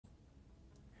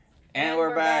And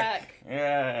we're back.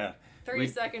 Yeah. 3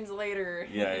 seconds later.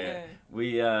 Yeah.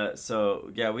 We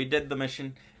did the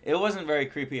mission. It wasn't very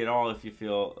creepy at all if you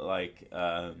feel like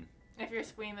If you're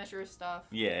squeamish or stuff.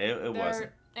 Yeah, it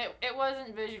wasn't. It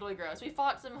wasn't visually gross. We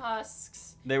fought some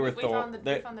husks. They were we found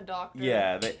the doctor.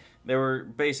 Yeah, they were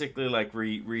basically like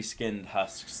reskinned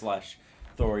husks slash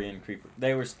Thorian creeper.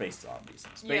 They were space zombies.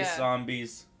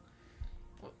 Zombies.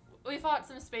 We fought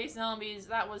some space zombies.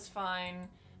 That was fine.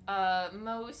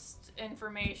 Most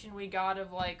information we got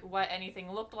of like what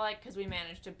anything looked like, because we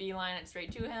managed to beeline it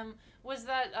straight to him, was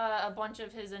that a bunch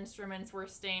of his instruments were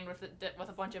stained with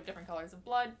a bunch of different colors of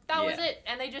blood. That was it,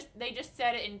 and they just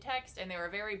said it in text, and they were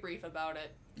very brief about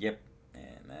it. Yep,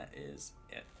 and that is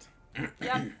it.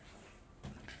 Yep.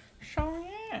 So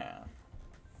yeah.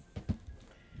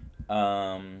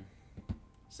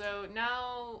 So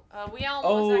now we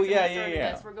almost started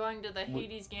this. We're going to the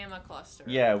Hades Gamma cluster.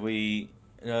 Yeah, we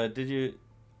did you?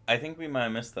 I think we might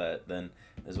have missed that then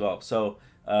as well. So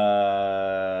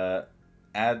the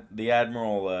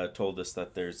admiral told us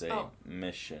that there's a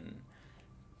mission.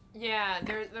 Yeah,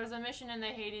 there's a mission in the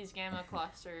Hades Gamma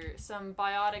cluster. Some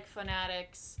biotic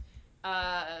fanatics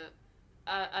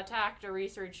attacked a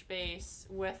research base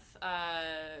with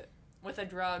a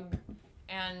drug.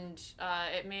 And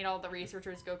it made all the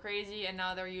researchers go crazy, and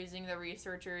now they're using the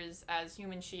researchers as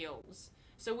human shields.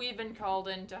 So we've been called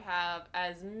in to have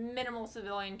as minimal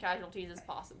civilian casualties as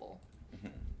possible.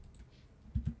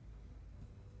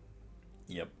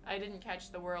 Yep. I didn't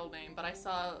catch the world name, but I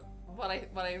saw what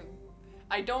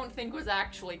I don't think was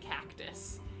actually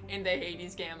cactus in the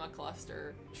Hades Gamma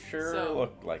cluster. Sure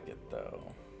looked like it,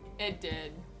 though. It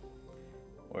did.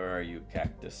 Where are you,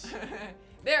 cactus?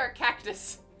 There,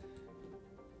 cactus.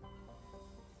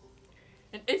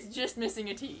 It's just missing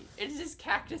a T. It's just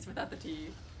cactus without the T.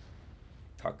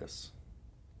 Caucus.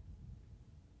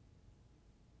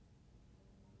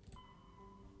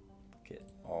 Get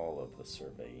all of the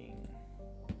surveying.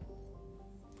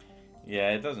 Yeah,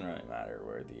 it doesn't really matter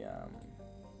where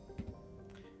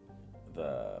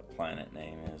the planet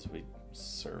name is. We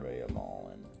survey them all,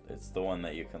 and it's the one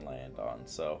that you can land on.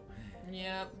 So,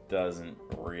 yep, doesn't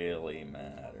really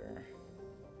matter.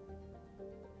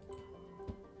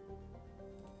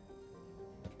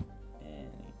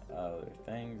 Other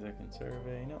things I can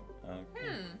survey? No.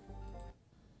 Okay.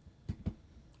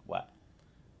 What?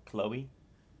 Chloe?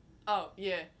 Oh,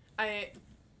 yeah.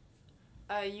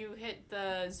 You hit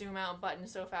the zoom out button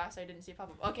so fast I didn't see it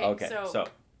pop up. Okay, so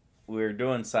we're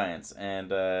doing science,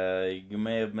 and you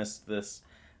may have missed this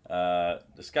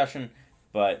discussion,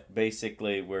 but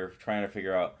basically we're trying to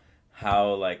figure out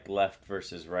how like left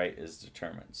versus right is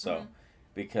determined. So,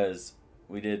 because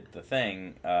we did the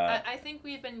thing... I think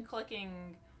we've been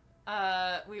clicking...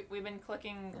 we've been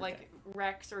clicking like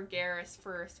Rex or Garrus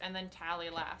first, and then Tally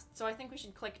last. So I think we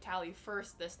should click Tally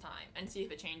first this time and see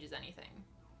if it changes anything.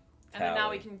 And then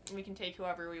now we can take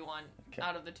whoever we want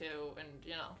out of the two, and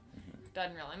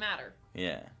doesn't really matter.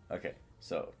 Yeah. Okay.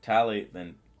 So Tally,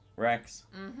 then Rex,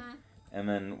 and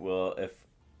then if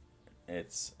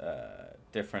it's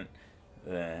different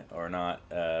or not,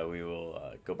 we will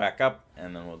go back up,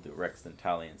 and then we'll do Rex then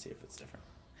Tally and see if it's different.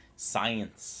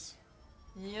 Science.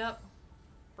 Yep.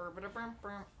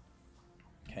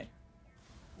 Okay.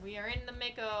 We are in the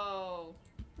Mako.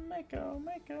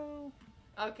 Mako.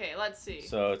 Okay, let's see.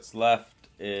 So it's left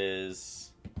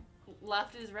is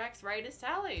Rex, right is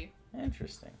Tally.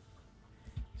 Interesting.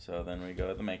 So then we go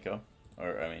to the Mako,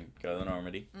 go to the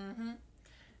Normandy.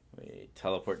 We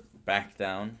teleport back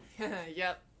down.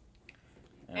 Yep.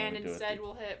 And we instead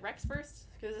we'll hit Rex first,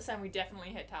 because this time we definitely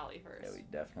hit Tally first. Yeah, we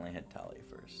definitely hit Tally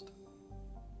first.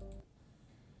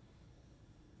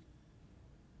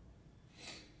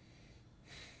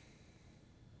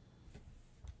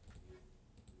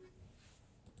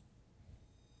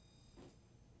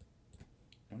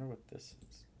 I wonder what this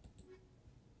is.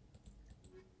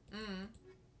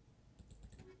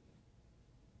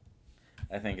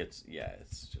 I think it's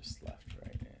just left,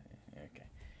 right. Okay.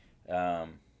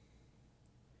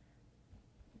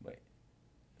 Wait.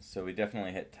 So we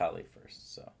definitely hit Tally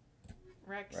first, so.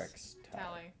 Rex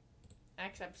Tally.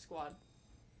 Accept squad.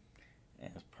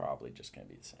 And it's probably just going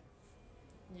to be the same.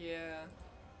 Yeah.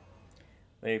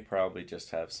 They probably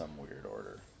just have some weird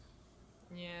order.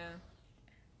 Yeah.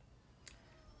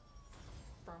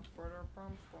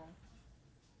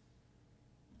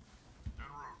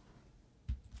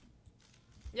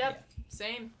 Yep,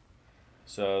 same.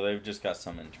 So they've just got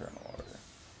some internal order.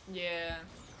 Yeah.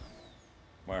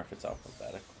 Wonder if it's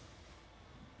alphabetical.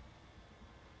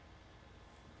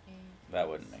 That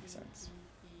wouldn't make sense.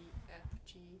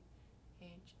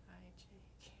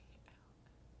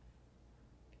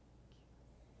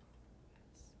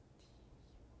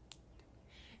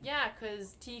 Yeah,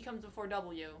 because T comes before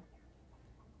W.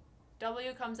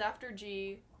 W comes after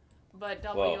G, but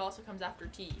W Well, also comes after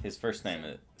T. His first name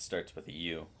starts with a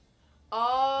U.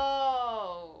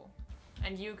 Oh!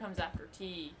 And U comes after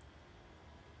T.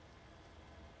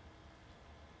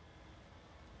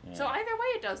 Yeah. So either way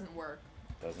it doesn't work.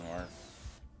 Doesn't work.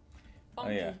 Funky.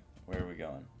 Oh yeah, where are we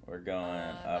going? We're going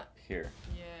up here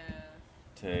Yeah.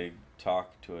 to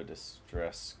talk to a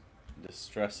distressing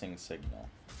signal.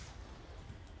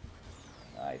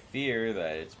 I fear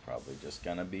that it's probably just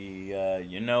gonna be,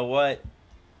 you know what?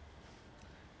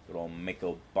 Good old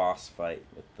Mako boss fight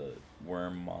with the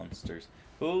worm monsters.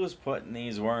 Who's putting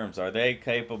these worms? Are they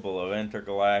capable of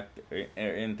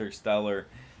interstellar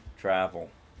travel?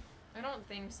 I don't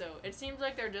think so. It seems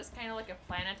like they're just kind of like a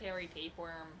planetary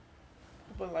tapeworm.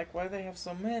 But like, why do they have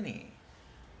so many?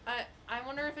 I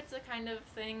wonder if it's a kind of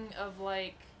thing of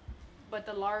like, but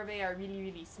the larvae are really,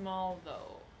 really small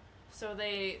though. So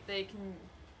they can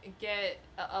get,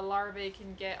 a larvae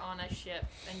can get on a ship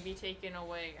and be taken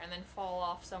away and then fall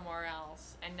off somewhere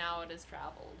else, and now it has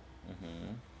traveled.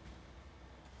 Mm-hmm.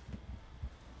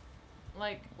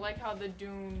 Like how the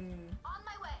dune... On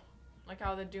my way. Like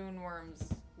how the dune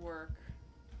worms work.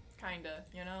 Kinda,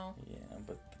 you know? Yeah,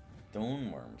 but the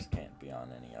dune worms can't be on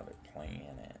any other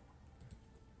planet.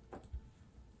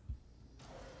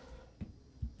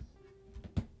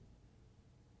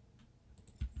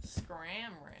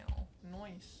 Scram rail.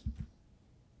 Nice.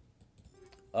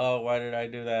 Oh, why did I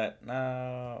do that?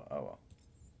 No. Oh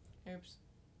well. Oops.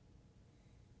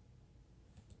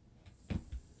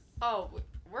 Oh,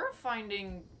 we're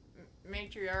finding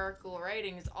matriarchal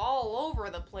writings all over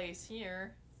the place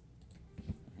here.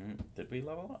 Mm-hmm. Did we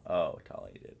level up? Oh,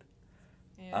 Tali did.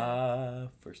 Yeah.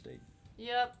 First aid.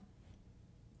 Yep.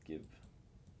 Give.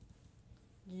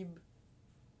 Gib.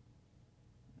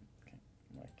 Okay.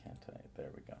 Why can't I? There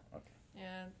we go. Okay.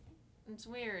 Yeah. It's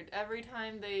weird. Every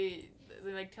time they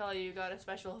like tell you got a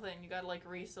special thing, you gotta like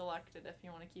reselect it if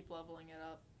you want to keep leveling it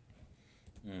up.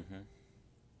 Mm-hmm.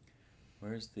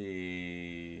 Where's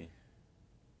the...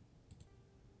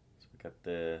 So we got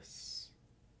this.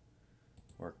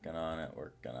 Working on it,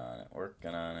 working on it,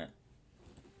 working on it.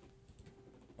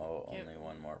 Oh, Yep. only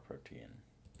one more protein.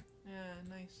 Yeah,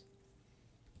 nice.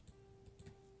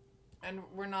 And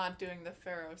we're not doing the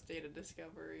Pharaoh's data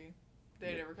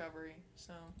recovery,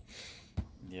 so.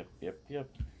 Yep, yep, yep.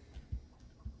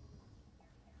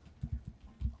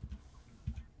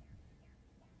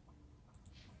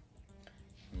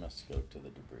 I must go to the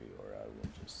debris or I will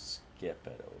just skip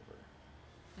it over.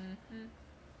 Mm-hmm.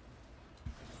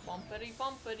 Bumpity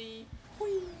bumpity.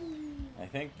 I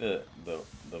think the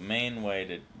main way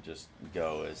to just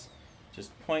go is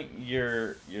just point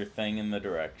your thing in the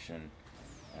direction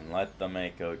and let the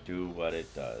Mako do what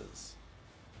it does.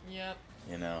 Yep.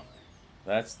 You know,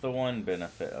 that's the one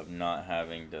benefit of not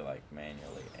having to like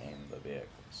manually aim the vehicle.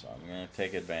 So I'm gonna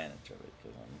take advantage of it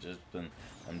because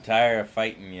I'm tired of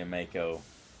fighting you, Mako.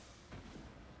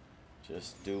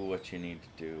 Just do what you need to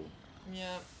do.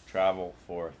 Yep. Travel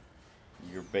forth.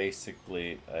 You're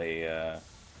basically a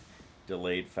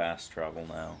delayed fast travel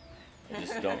now. I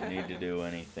just don't need to do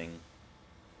anything.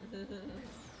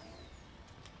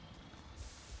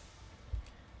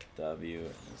 W,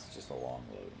 it's just a long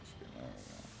loading screen.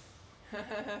 There we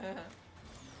go.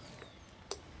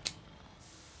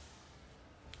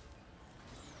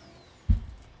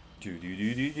 Do do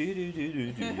do do do do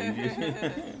do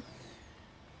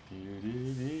do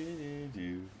do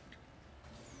do.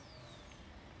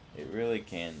 It really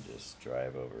can just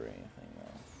drive over anything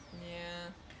though. Yeah.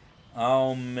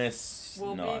 I'll miss.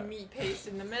 We'll no. be meat paste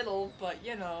in the middle, but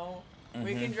you know,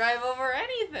 we Mhm. can drive over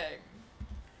anything.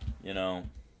 You know,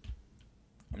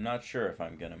 I'm not sure if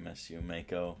I'm gonna miss you,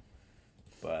 Mako,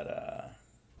 but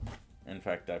in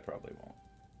fact, I probably won't.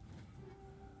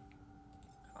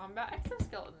 Combat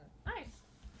exoskeleton. Nice.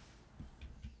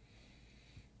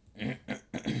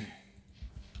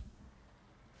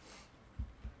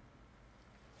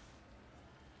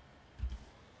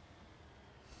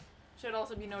 Should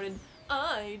also be noted,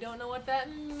 I don't know what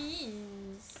that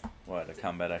means. What, a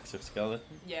combat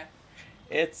exoskeleton? Yeah.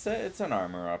 It's an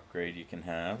armor upgrade you can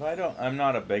have. I'm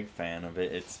not a big fan of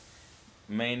it. Its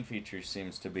main feature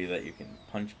seems to be that you can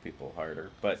punch people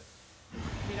harder, but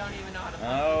We don't even know how to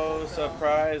punch oh, people, so-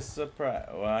 surprise, surprise.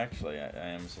 Well, actually, I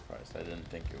am surprised. I didn't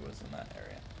think it was in that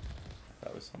area. I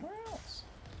thought it was somewhere else.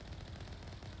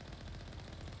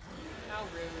 How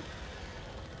rude.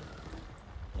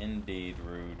 Indeed,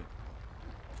 rude.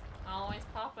 Always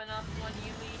popping up when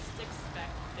you least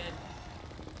expect it.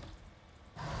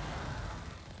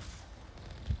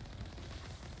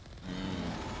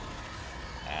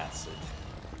 Acid.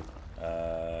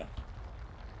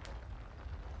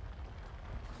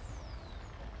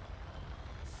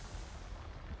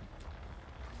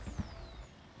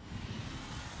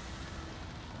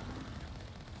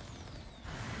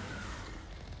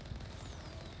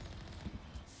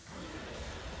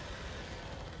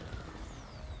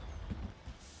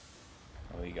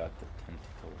 we got the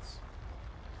tentacles.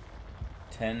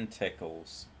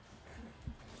 Tentacles.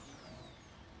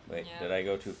 Wait, Yeah. did I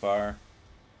go too far?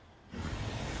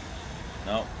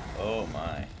 Nope. Oh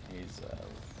my. He's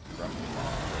grumpy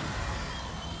now.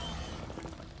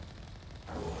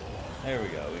 There we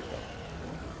go. We go.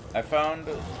 I found.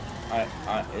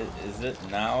 Is it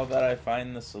now that I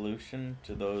find the solution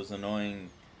to those annoying,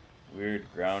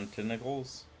 weird ground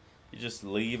tentacles? You just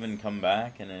leave and come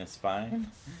back and it's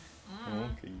fine.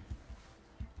 Okay.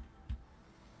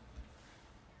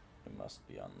 It must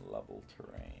be on level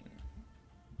terrain.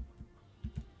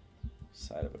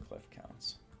 Side of a cliff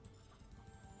counts.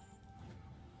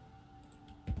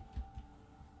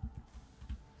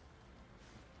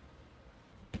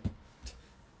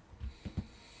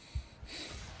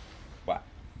 Wow.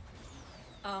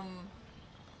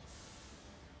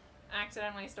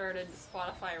 Accidentally started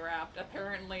Spotify Wrapped.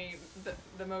 Apparently,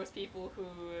 the most people who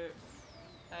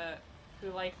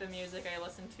like the music I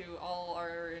listen to all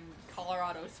are in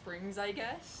Colorado Springs, I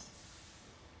guess.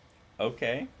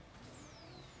 Okay.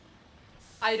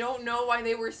 I don't know why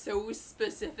they were so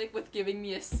specific with giving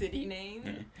me a city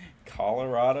name.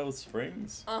 Colorado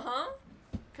Springs? Uh-huh.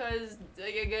 Because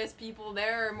I guess people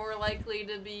there are more likely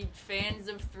to be fans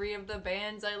of 3 of the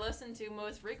bands I listen to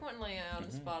most frequently on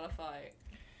Spotify.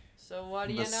 So what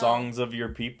do you know? The songs of your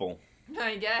people.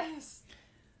 I guess.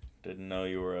 Didn't know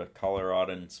you were a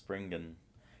Coloradan Springen.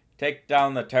 Take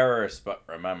down the terrorists, but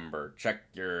remember, check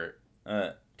your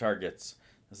targets.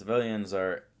 The civilians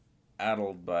are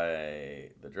addled by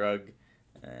the drug,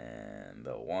 and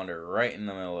they'll wander right in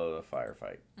the middle of the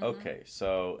firefight. Mm-hmm. Okay,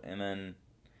 so, and then,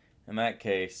 in that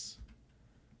case,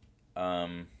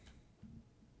 okay.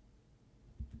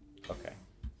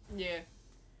 Yeah.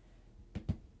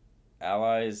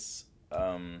 Allies,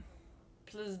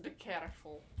 Please be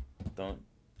careful.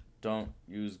 Don't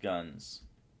use guns.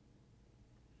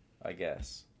 I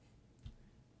guess.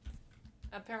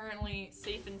 Apparently,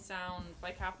 Safe and Sound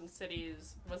by Capital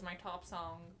Cities was my top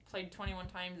song, played 21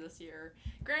 times this year.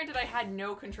 Granted, I had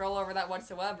no control over that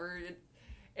whatsoever.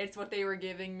 It's what they were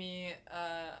giving me,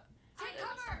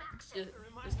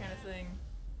 this kind of thing.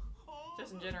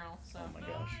 Just in general, so. Oh my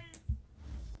gosh.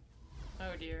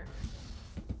 Oh dear.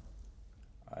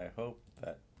 I hope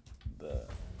that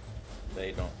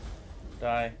they don't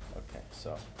die. Okay,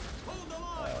 so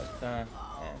dun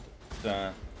and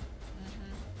dun.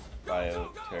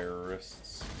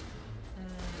 Bioterrorists.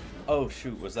 Oh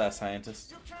shoot, was that a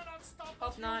scientist?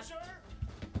 Hope not.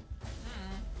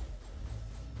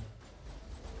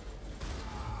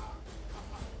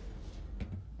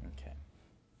 Okay.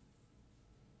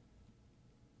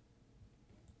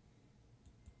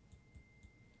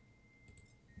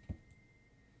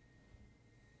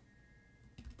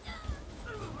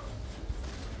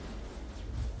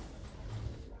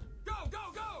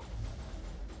 Go!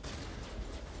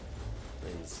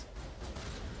 Please.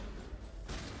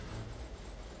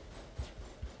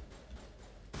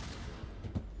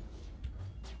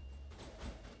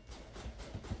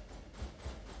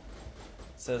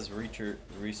 It says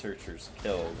researchers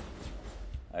killed.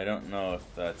 I don't know if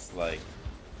that's like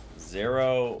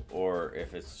 0 or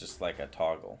if it's just like a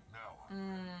toggle.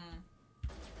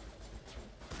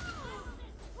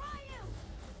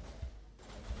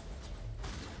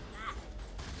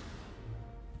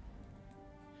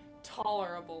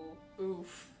 Tolerable.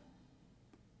 Oof.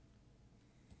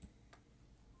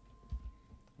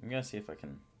 I'm gonna see if I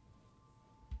can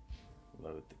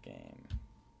load the game.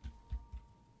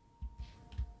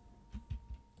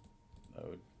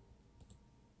 Load.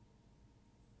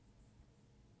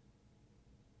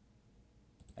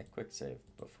 I quick save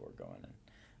before going in.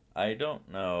 I don't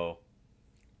know.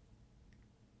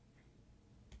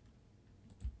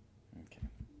 Okay.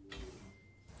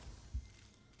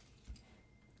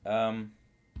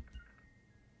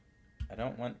 I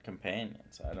don't want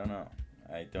companions. I don't know.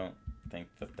 I don't think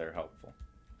that they're helpful.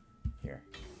 Here.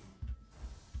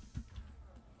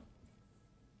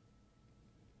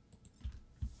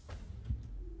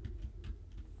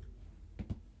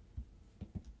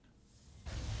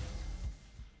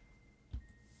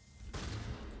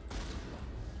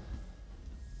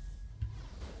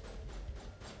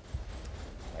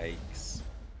 Yikes.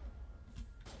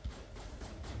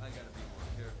 I gotta be more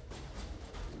careful.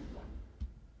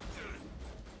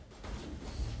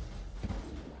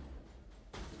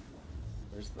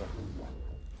 Where's the...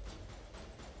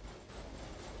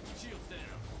 Shields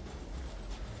down.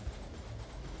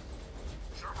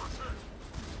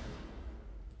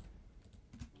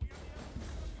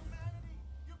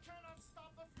 You cannot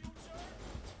stop the future.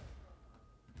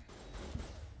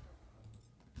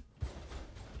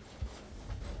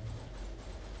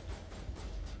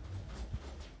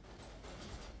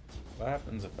 What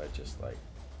happens if I just like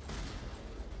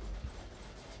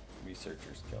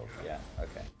researchers killed? Yeah,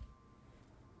 okay.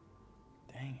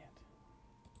 Dang it.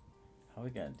 How are we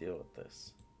gonna deal with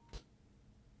this?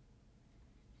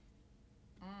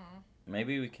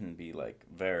 Maybe we can be like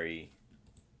very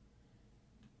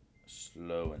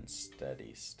slow and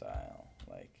steady style.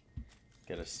 Like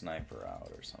get a sniper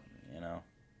out or something, you know?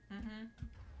 Mm-hmm.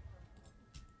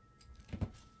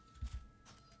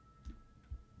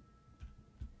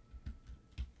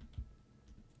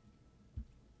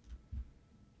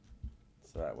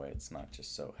 So that way it's not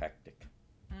just so hectic.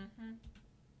 Mm-hmm.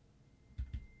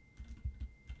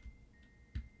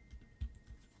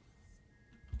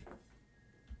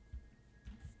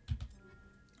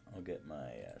 I'll get my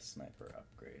sniper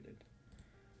upgraded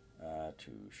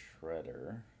to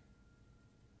Shredder.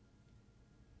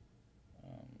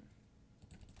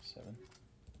 7.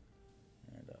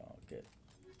 And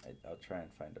I'll try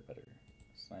and find a better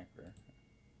sniper.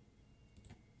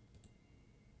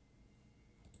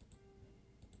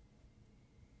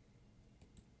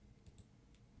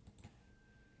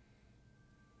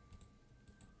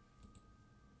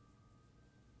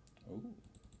 Ooh.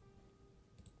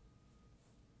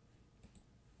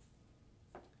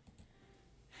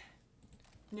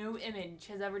 No image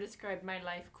has ever described my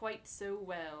life quite so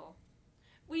well.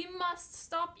 We must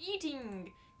stop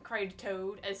eating, cried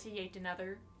Toad as he ate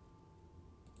another.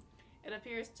 It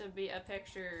appears to be a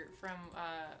picture from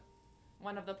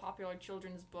one of the popular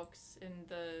children's books in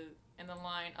the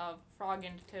line of Frog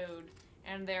and Toad,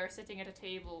 and they're sitting at a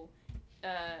table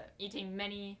eating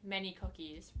many, many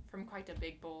cookies from quite a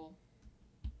big bowl.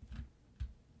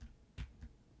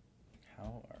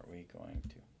 How are we going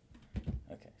to...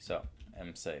 Okay, so,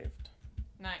 I'm saved.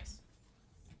 Nice.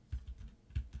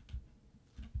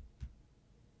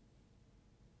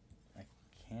 I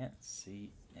can't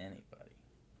see anybody.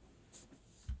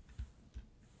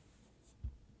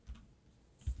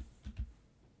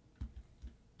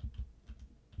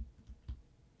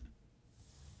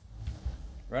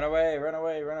 Run away, run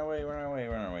away, run away, run away,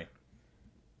 run away.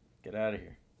 Get out of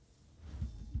here.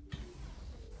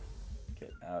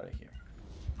 Get out of here.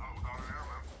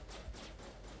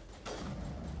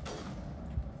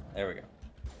 There we go.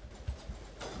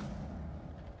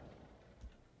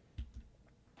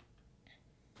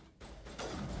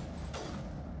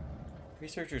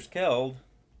 Researchers killed.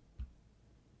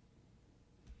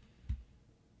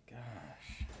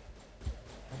 Gosh.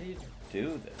 How do you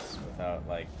do this without,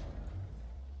 like,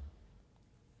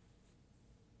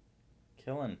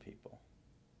 killing people?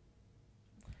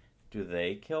 Do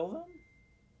they kill them?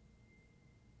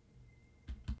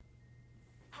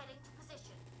 Heading to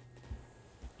position.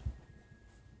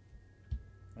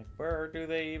 Like, where do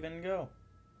they even go?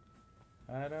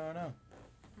 I don't know.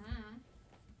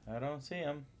 I don't see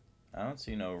them. I don't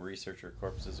see no researcher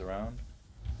corpses around.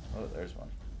 Oh, there's one.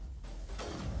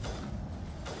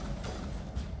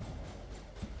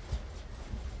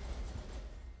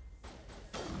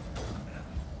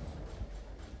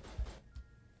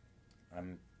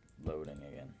 I'm loading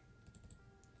again.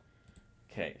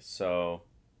 Okay, so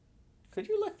could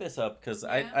you look this up? Because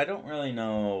Yeah. I don't really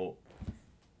know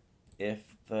if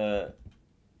the,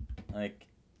 like,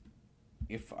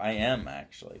 if I am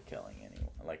actually killing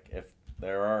anyone. Like, if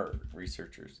there are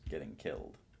researchers getting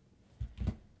killed.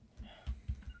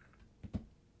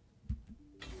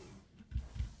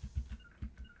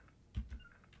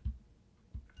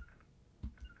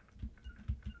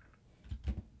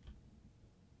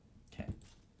 Okay.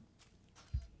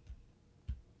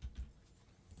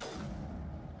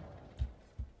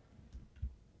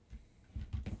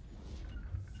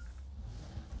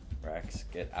 Rex,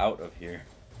 get out of here.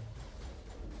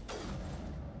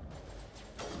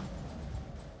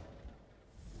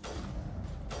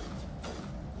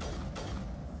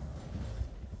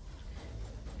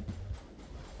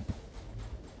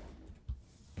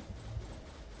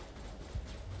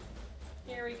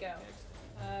 Here we go.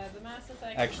 The Mass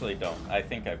Effect. Actually, don't. I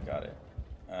think I've got it.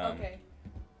 Okay.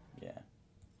 Yeah.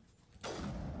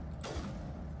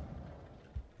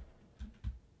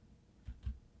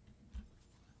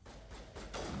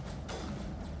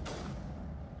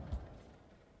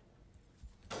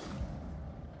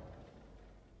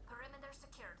 Perimeter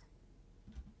secured.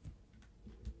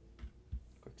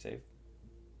 Quick save.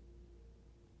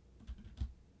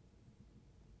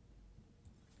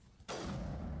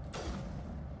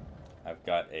 I've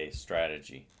got a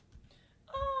strategy.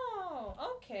 Oh,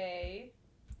 okay.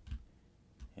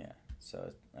 Yeah.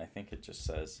 So I think it just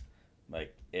says,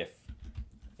 like, if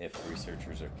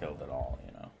researchers are killed at all,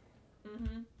 you know.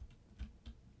 Mm-hmm.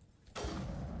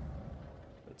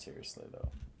 But seriously though,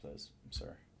 it says, I'm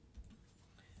sorry.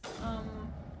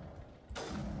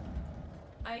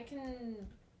 I can.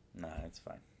 Nah, it's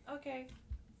fine. Okay.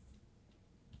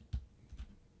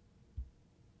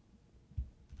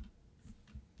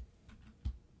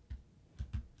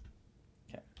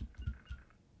 Okay.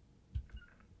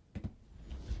 You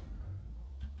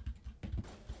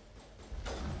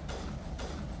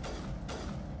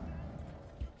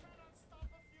cannot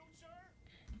stop the future.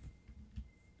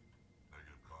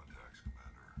 Negative contacts,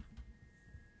 Commander.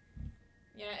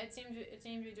 Yeah, it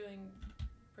seems you're doing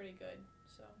pretty good.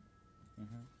 So.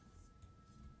 Mm-hmm.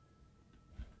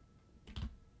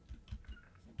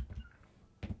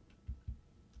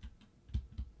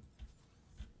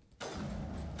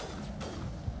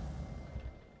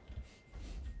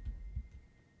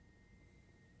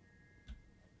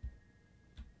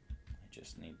 I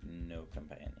just need no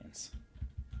companions.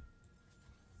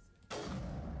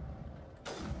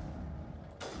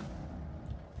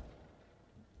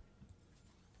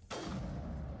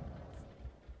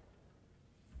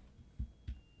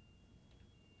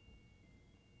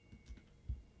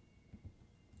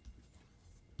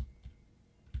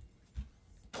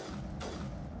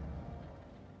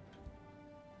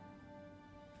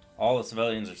 All the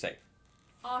civilians are safe.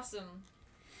 Awesome.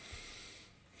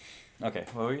 Okay,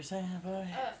 what were you saying about it?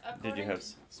 Did you According have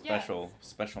to-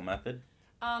 special method?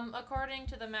 According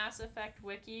to the Mass Effect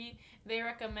wiki, they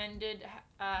recommended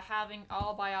having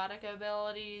all biotic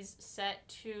abilities set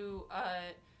to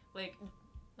like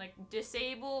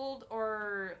disabled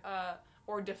or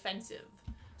defensive,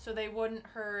 so they wouldn't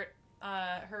hurt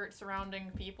surrounding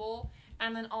people.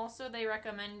 And then also they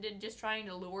recommended just trying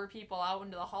to lure people out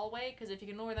into the hallway, because if you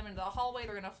can lure them into the hallway,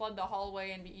 they're gonna flood the hallway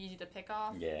and be easy to pick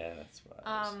off. Yeah, that's what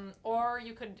I was... Or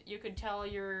you could tell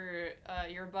your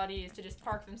buddies to just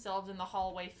park themselves in the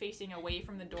hallway facing away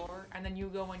from the door, and then you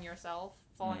go in yourself,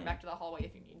 falling back to the hallway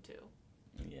if you need to.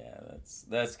 Yeah,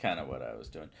 that's kind of what I was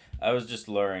doing. I was just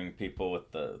luring people with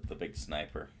the big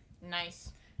sniper.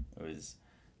 Nice. It was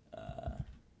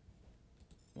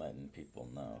letting people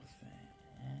know that.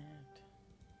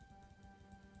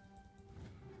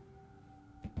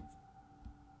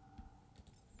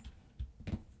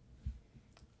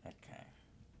 Okay.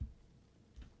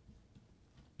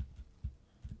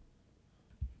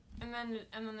 And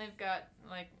then they've got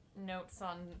like notes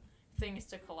on things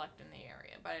to collect in the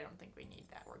area, but I don't think we need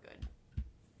that. We're good.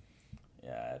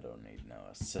 Yeah, I don't need no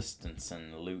assistance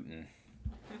in looting.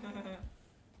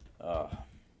 Oh.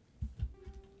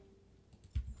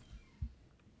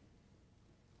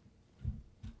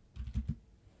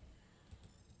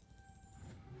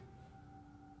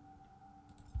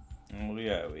 Oh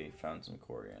yeah, we found some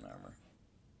Corian armor.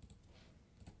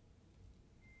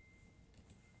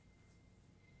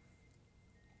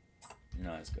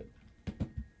 No, it's good.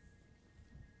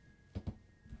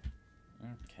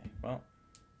 Okay, well,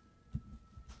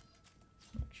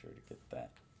 make sure to get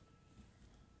that.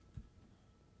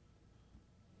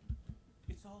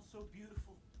 It's all so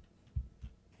beautiful.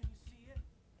 Can you see it?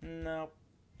 Nope,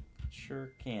 sure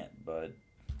can't, bud.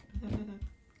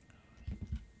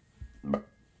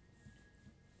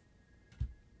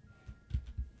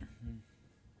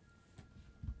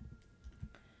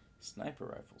 Sniper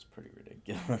rifle's pretty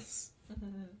ridiculous.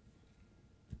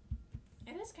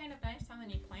 It is kind of nice how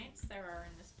many plants there are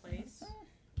in this place.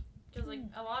 Because like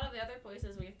a lot of the other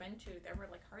places we've been to, there were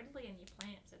like hardly any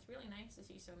plants. It's really nice to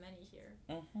see so many here.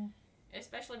 Mm-hmm.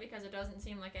 Especially because it doesn't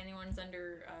seem like anyone's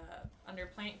under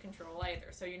plant control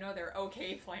either. So you know they're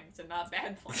okay plants and not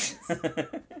bad plants.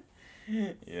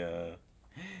 Yeah.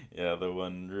 Yeah, the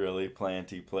one really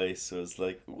planty place was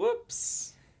like,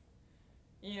 whoops.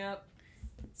 Yep.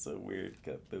 It's a weird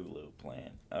Cthulhu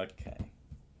plant. Okay.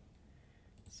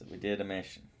 So we did a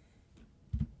mission.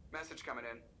 Message coming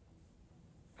in.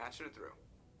 Patching it through.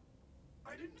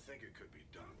 I didn't think it could be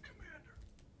done, Commander.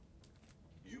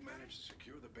 You managed to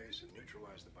secure the base and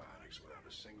neutralize the biotics without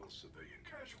a single civilian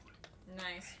casualty.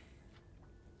 Nice.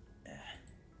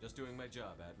 Just doing my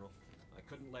job, Admiral. I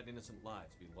couldn't let innocent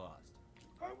lives be lost.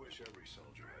 I wish every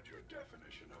soldier had your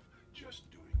definition of just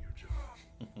doing your job.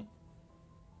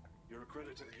 You're a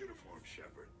credit to the uniform,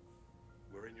 Shepard.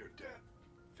 We're in your debt.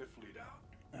 Fifth Fleet out.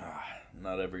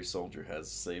 Not every soldier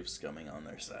has safe scumming on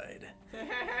their side.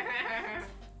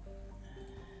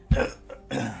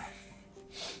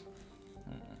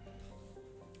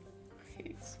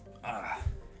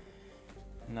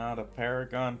 Not a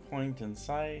Paragon point in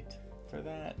sight for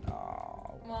that.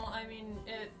 Oh. Well, I mean,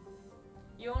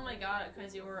 you only got it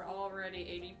because you were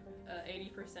already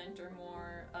 80% or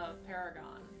more of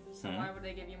Paragon. So why would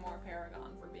they give you more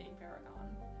Paragon for being Paragon?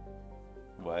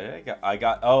 What? I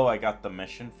got the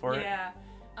mission for it? Yeah.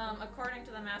 According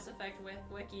to the Mass Effect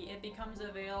wiki, it becomes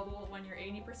available when you're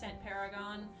 80%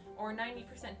 Paragon or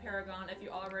 90% Paragon if you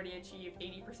already achieved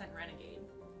 80% Renegade.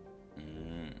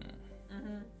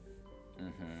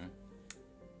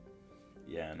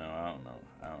 Yeah, no, I don't know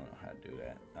how to do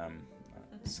that. I'm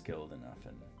not skilled enough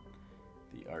in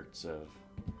the arts of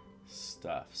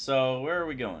stuff. So where are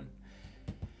we going?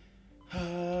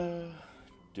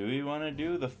 Do we want to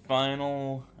do the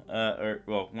final,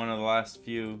 one of the last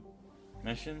few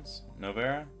missions,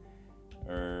 Novera,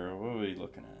 or what are we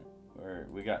looking at?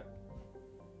 We got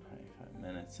 25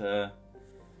 minutes. Or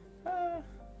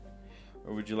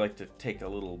would you like to take a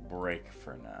little break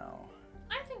for now?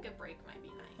 I think a break might be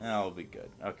nice. That'll be good.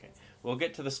 Okay, we'll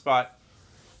get to the spot.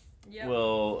 Yep.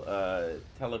 We'll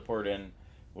teleport in.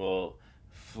 We'll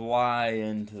fly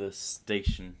into the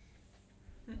station.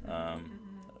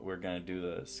 We're gonna do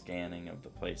the scanning of the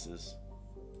places.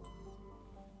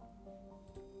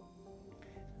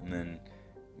 And then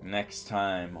next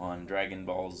time on Dragon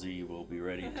Ball Z, we'll be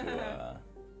ready to.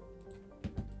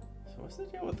 So what's the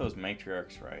deal with those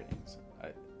Matriarchs writings?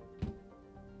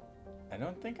 I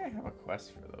don't think I have a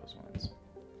quest for those ones.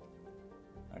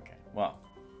 Okay, well,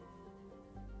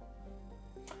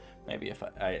 maybe if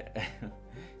I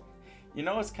you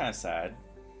know what's kind of sad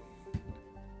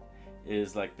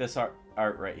is like this art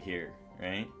right here,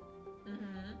 right?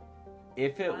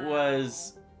 If it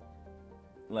was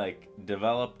like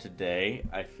developed today,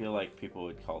 I feel like people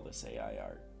would call this AI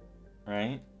art,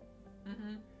 right?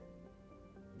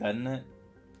 Doesn't it?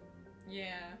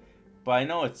 Yeah. But I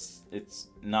know it's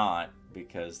not,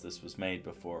 because this was made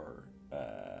before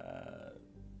that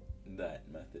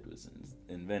method was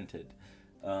invented.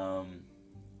 So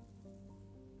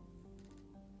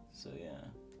yeah.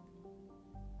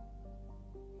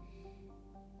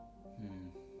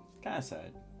 Kind of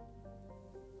sad.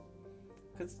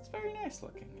 Because it's very nice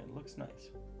looking. It looks nice.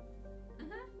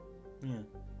 Yeah.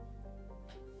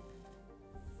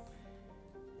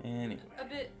 Anyway.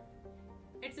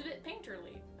 It's a bit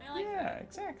painterly. I like that. Yeah,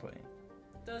 exactly.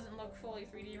 Doesn't look fully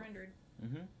 3D rendered.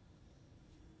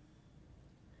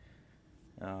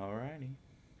 Alrighty.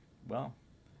 Well.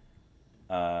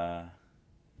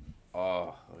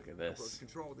 Oh, look at Approach this.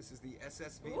 control, this is the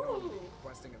SSV Ooh. Normandy,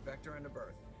 requesting a vector and a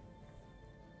berth.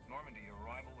 Normandy, your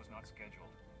arrival was not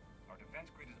scheduled. Our defense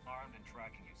grid is armed and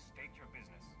tracking you. State your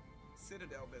business.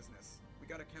 Citadel business. We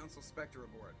got a Council Spectre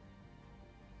aboard.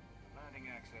 Landing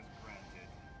access granted,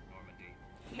 Normandy.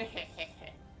 Be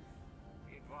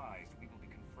advised, we will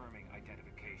be confirming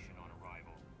identification on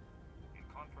arrival. If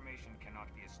confirmation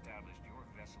cannot be established, your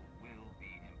vessel will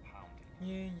be impounded.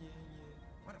 Yeah.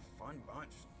 What a fun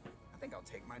bunch. I think I'll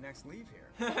take my next leave here.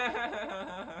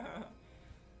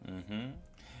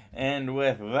 And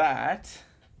with that,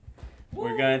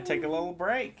 we're gonna take a little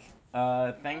break.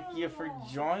 Thank you for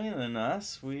joining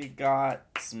us. We got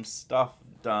some stuff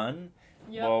done.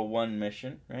 Yep. Well, one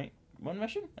mission, right? One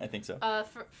mission? I think so.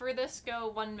 For this go,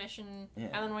 one mission, Yeah.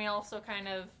 and then we also kind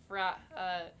of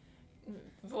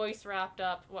voice wrapped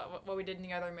up what we did in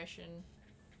the other mission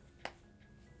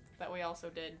that we also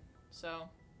did. So,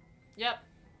 yep.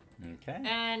 Okay.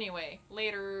 Anyway,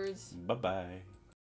 laters. Bye-bye.